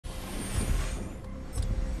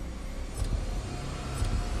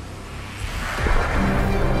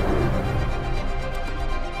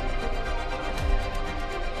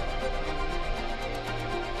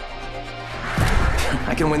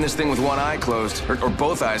can win this thing with one eye closed, or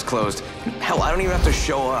both eyes closed. Hell, I don't even have to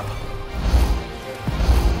show up.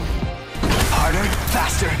 Harder,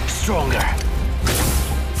 faster, stronger.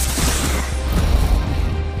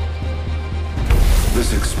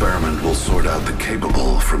 This experiment will sort out the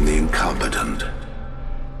capable from the incompetent.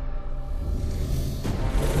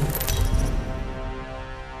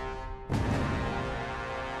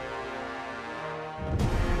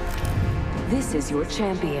 This is your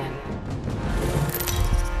champion.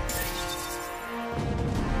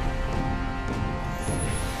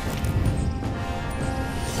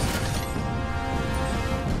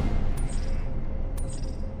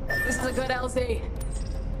 This is a good LZ.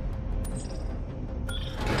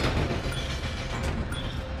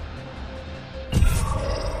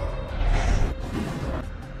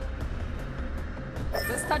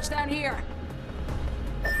 Let's touch down here.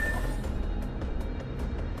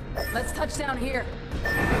 Let's touch down here.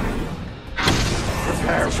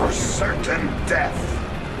 Prepare for certain death.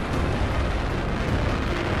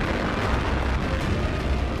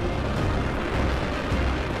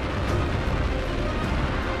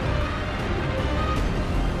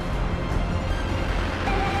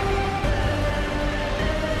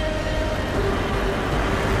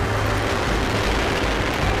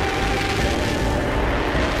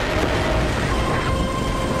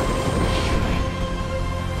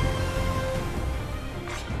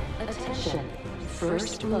 Attention.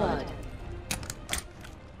 First blood.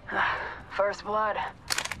 First blood.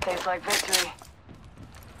 Tastes like victory.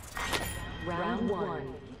 Round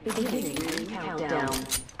 1. Beginning ring countdown.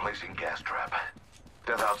 Placing gas trap.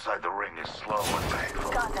 Death outside the ring is slow and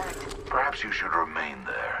painful. Contact. Perhaps you should remain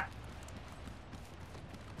there.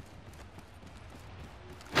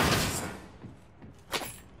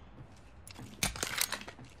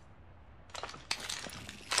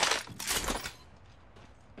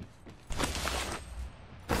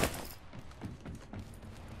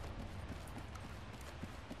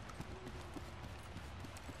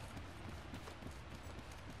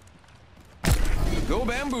 Go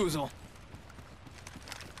bamboozle.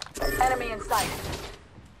 Enemy in sight.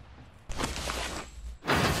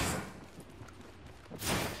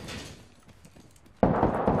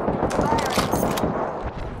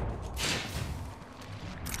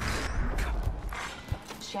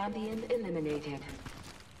 Champion eliminated.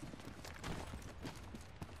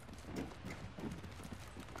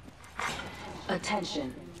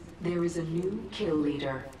 Attention. There is a new kill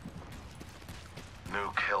leader. New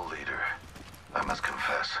kill leader. I must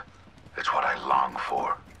confess, it's what I long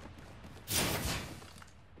for.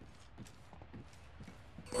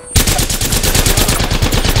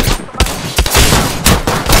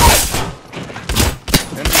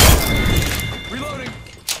 Enemy. Reloading.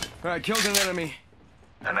 All right, killed an enemy.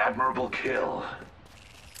 An admirable kill.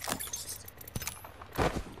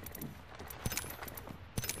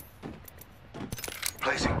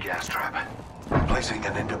 Placing gas trap. Placing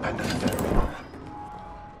an independent variable.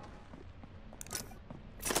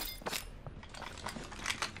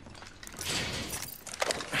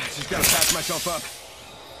 Just gotta patch myself up.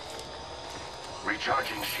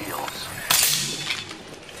 Recharging shields.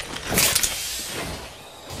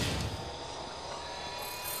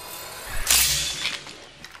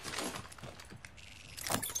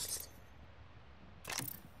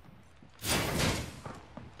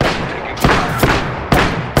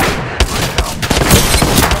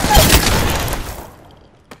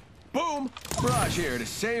 Boom! Barrage here to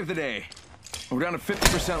save the day. We're down to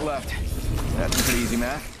 50% left. That's pretty easy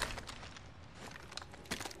math.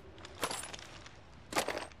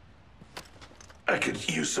 I could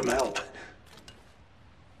use some help.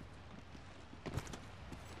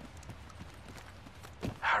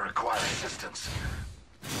 I require assistance.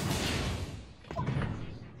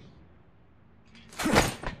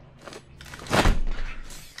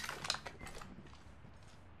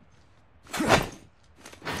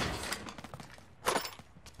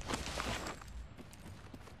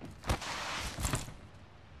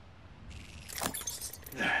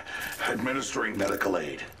 Administering medical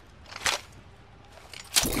aid.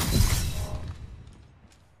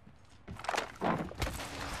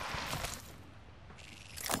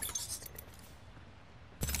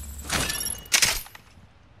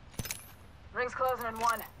 Ring's closing in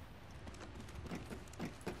 1.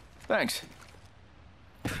 Thanks.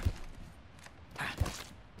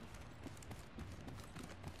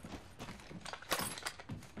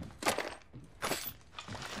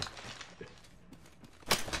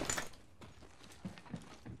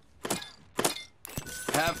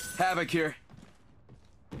 Havoc here.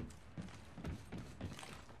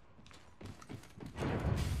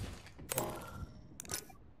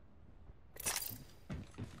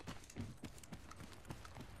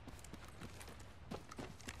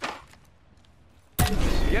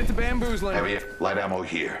 Get to bamboozling. Heavy light ammo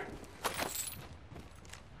here.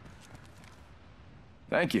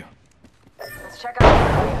 Thank you. Let's check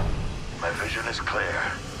out the area. My vision is clear.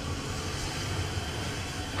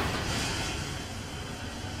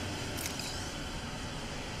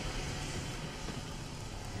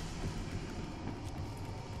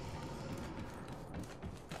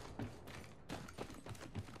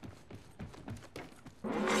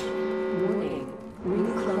 Warning.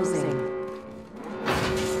 Ring closing.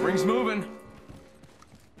 Ring's moving.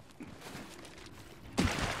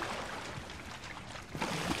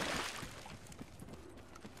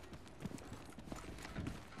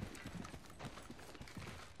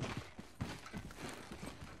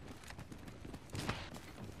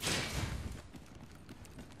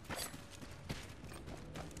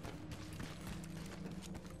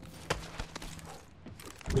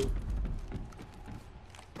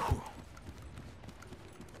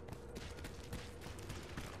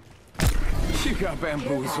 You got Care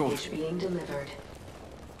bamboozled. package being delivered.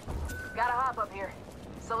 Gotta hop up here.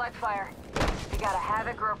 Select fire. You got a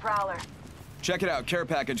Havoc or a Prowler. Check it out, care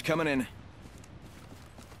package coming in.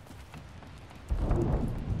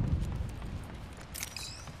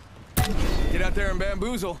 Get out there and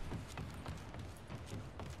bamboozle.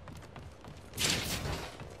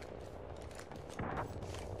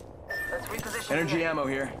 Let's reposition. Energy here. ammo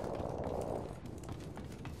here.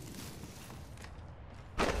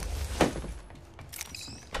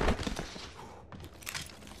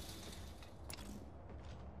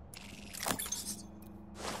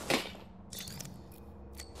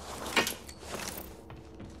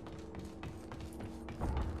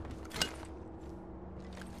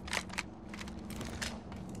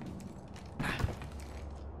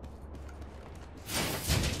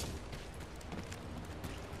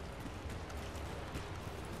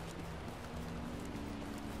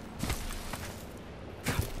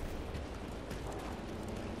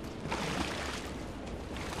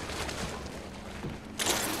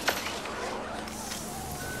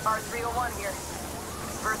 R301 here.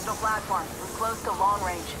 Versatile platform. We're close to long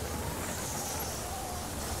range.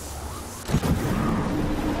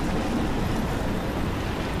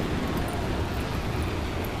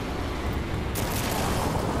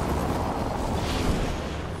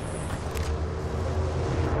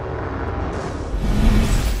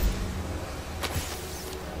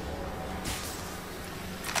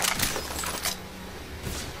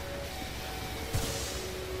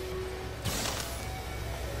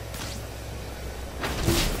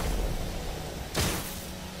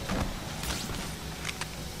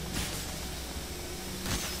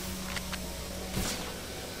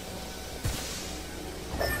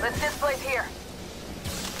 Let's displace here.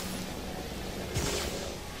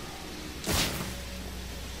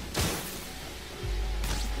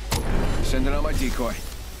 Sending out my decoy.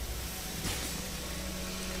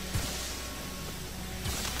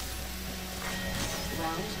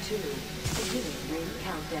 Round 2. Beginning ring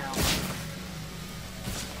countdown.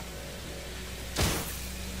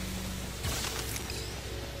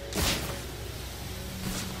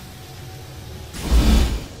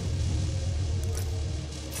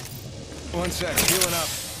 One sec, healing up.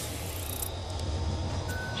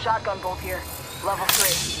 Shotgun bolt here. Level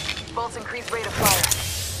 3. Bolts increase rate of fire.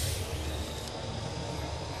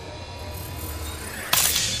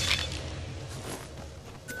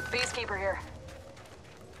 Peacekeeper here.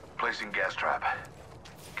 Placing gas trap.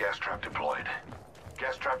 Gas trap deployed.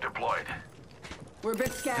 Gas trap deployed. We're a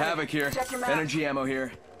bit scattered. Havoc here. Check your map. Energy ammo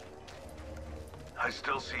here. I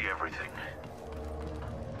still see everything.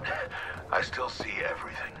 I still see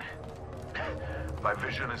everything. My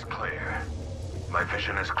vision is clear. My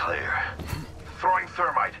vision is clear. Throwing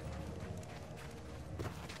thermite.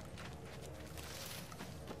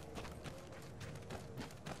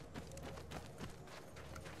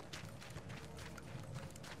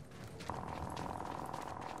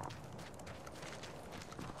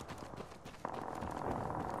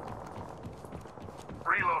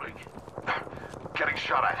 Reloading. Getting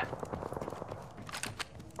shot at.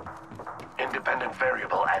 Independent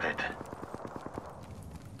variable added.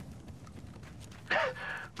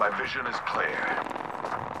 My vision is clear.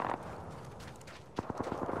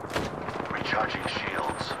 Recharging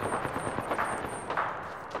shields.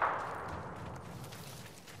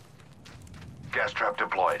 Gas trap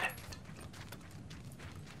deployed.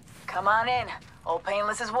 Come on in. Old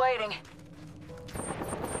Painless is waiting.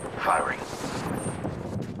 Firing.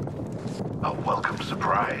 A welcome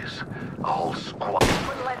surprise. A whole squad.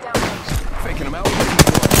 Wouldn't let down range. Faking him out.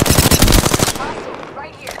 Hostile,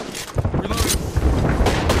 right here. Reloading.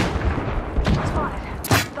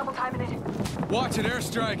 Spotted. Double timing it. Watch it,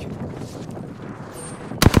 airstrike.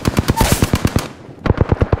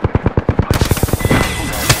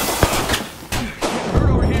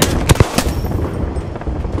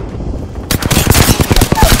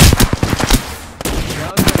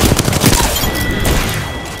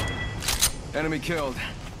 Enemy killed.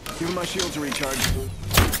 Giving my shields a recharge.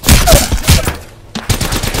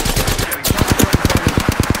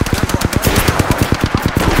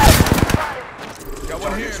 Got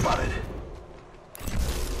one here. Spotted.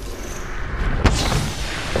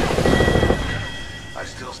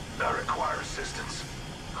 I require assistance.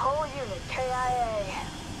 Whole unit, KIA.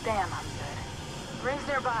 Damn, I'm good. Rings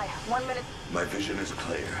nearby. 1 minute. My vision is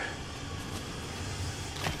clear.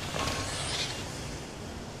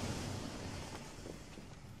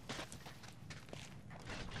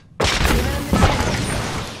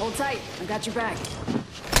 Hold tight. I got your back.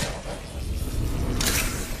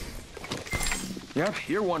 Yep,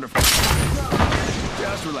 you're wonderful.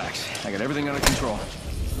 Just relax. I got everything under control.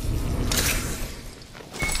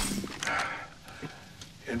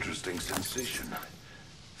 Interesting sensation.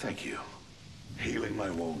 Thank you. Healing my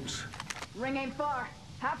wounds. Ring ain't far.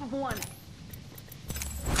 Half of one.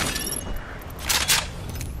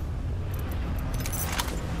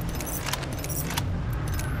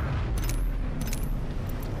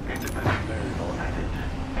 Independent variable added.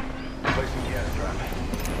 Placing gas trap.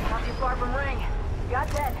 Not too far from ring. Got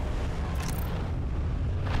 10.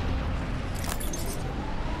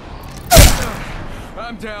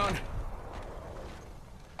 I'm down.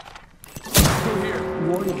 Through here.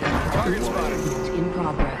 Warning. Target spotted. Movement in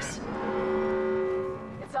progress.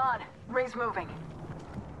 It's on. Ring's moving.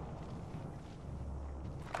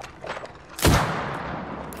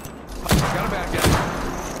 Got a bad guy.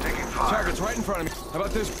 Taking fire. Target's right in front of me. How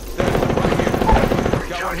about this? Right here.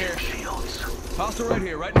 Got one here. Shields. Hostile right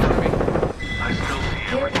here, right in front of me. I still see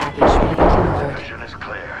Care everything. package being My delivered. vision is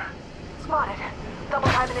clear. Spotted. Double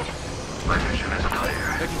timing it. My vision is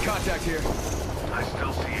clear. Making contact here. I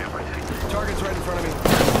still see everything. Target's right in front of me.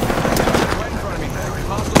 Right in front of me.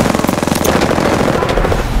 Hostile.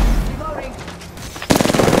 Reloading.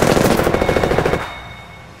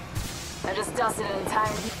 I just dusted an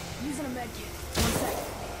entire... Using a medkit. 1 sec.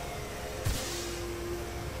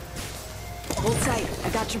 Hold tight. I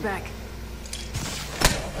got your back.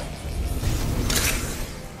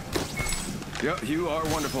 Yep, you are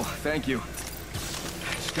wonderful. Thank you.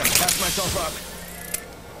 Just gotta patch myself up.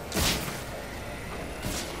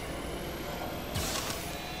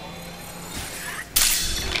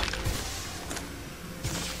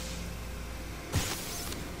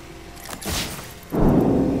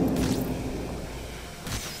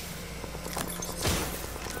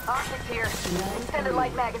 Optics here. Extended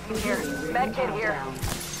light magazine here. Medkit here.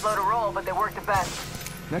 Slow to roll, but they work the best.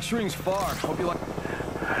 Next ring's far. Hope you like.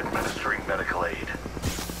 Administering medical aid.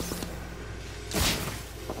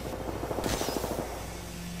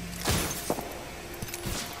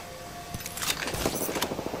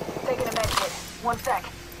 Taking a medkit. 1 sec.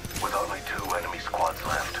 With only 2 enemy squads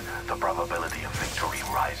left, the probability of victory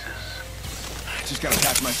rises. Just gotta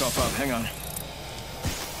patch myself up. Hang on.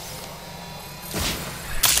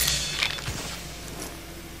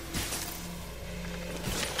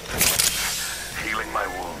 Healing my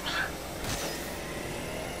wounds.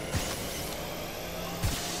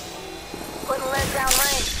 Putting lead down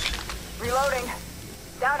range. Reloading.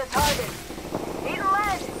 Down to target. Eating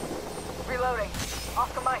lead. Reloading.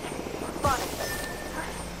 Off the mic. Spotted.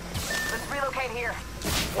 Let's relocate here.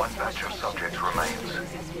 1 batch of subjects remains.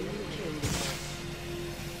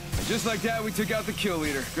 And just like that, we took out the kill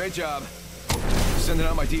leader. Great job. Sending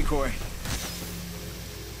out my decoy.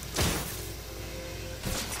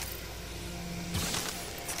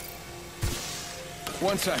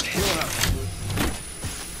 One sec. Healing up.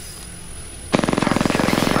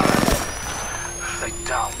 They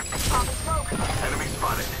down. Pop the smoke. Enemy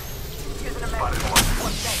spotted. Using a Spotted medkit. one.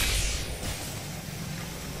 1 sec.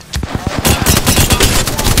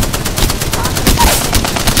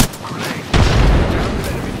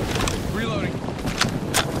 Reloading.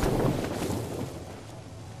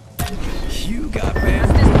 You got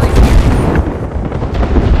banned.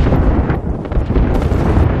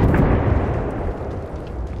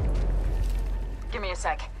 Give me a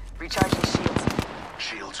sec. Recharging shields.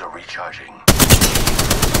 Shields are recharging.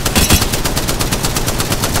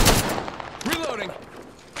 Reloading.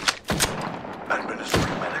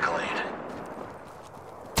 Administering medical aid.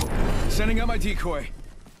 Sending out my decoy.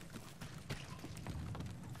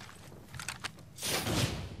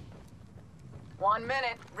 One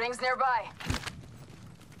minute. Rings nearby.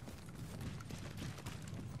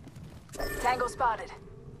 Tango spotted.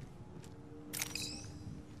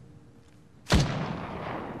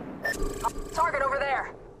 Target over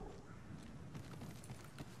there.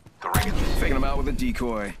 The ring is Faking them out with a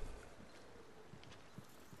decoy.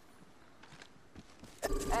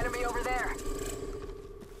 Enemy over there.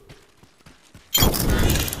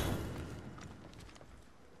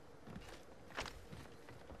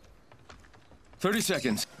 30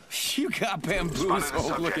 seconds. You got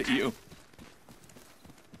bamboozled. Look at you.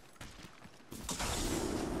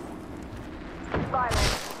 Violent.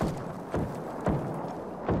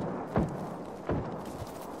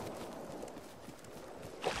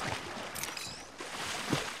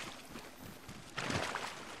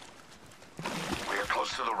 We are close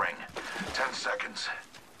to the ring. 10 seconds.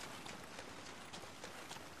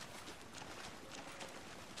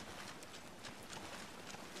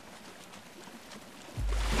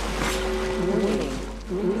 Warning.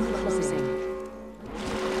 Ring closing.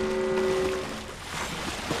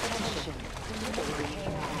 Attention.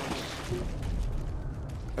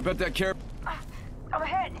 I bet that carrot. I'm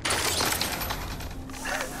ahead.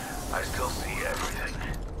 I still see everything.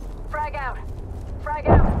 Frag out. Frag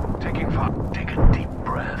out. Taking fire. Take a deep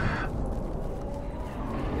breath.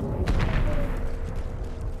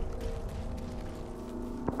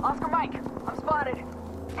 Oscar Mike, I'm spotted.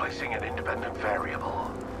 Placing an independent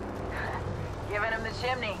variable. Giving him the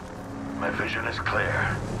chimney. My vision is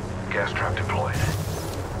clear. Gas trap deployed.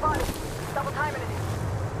 Spotted. Double timing it.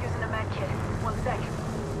 Using a med kit. 1 sec.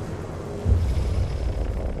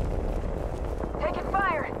 Taking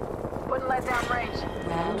fire. Wouldn't let down range.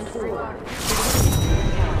 Round 4. Reload.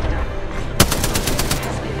 Ring countdown.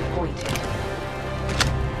 Has been appointed.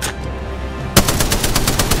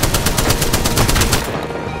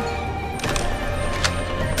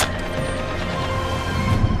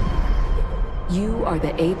 You are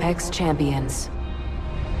the Apex Champions.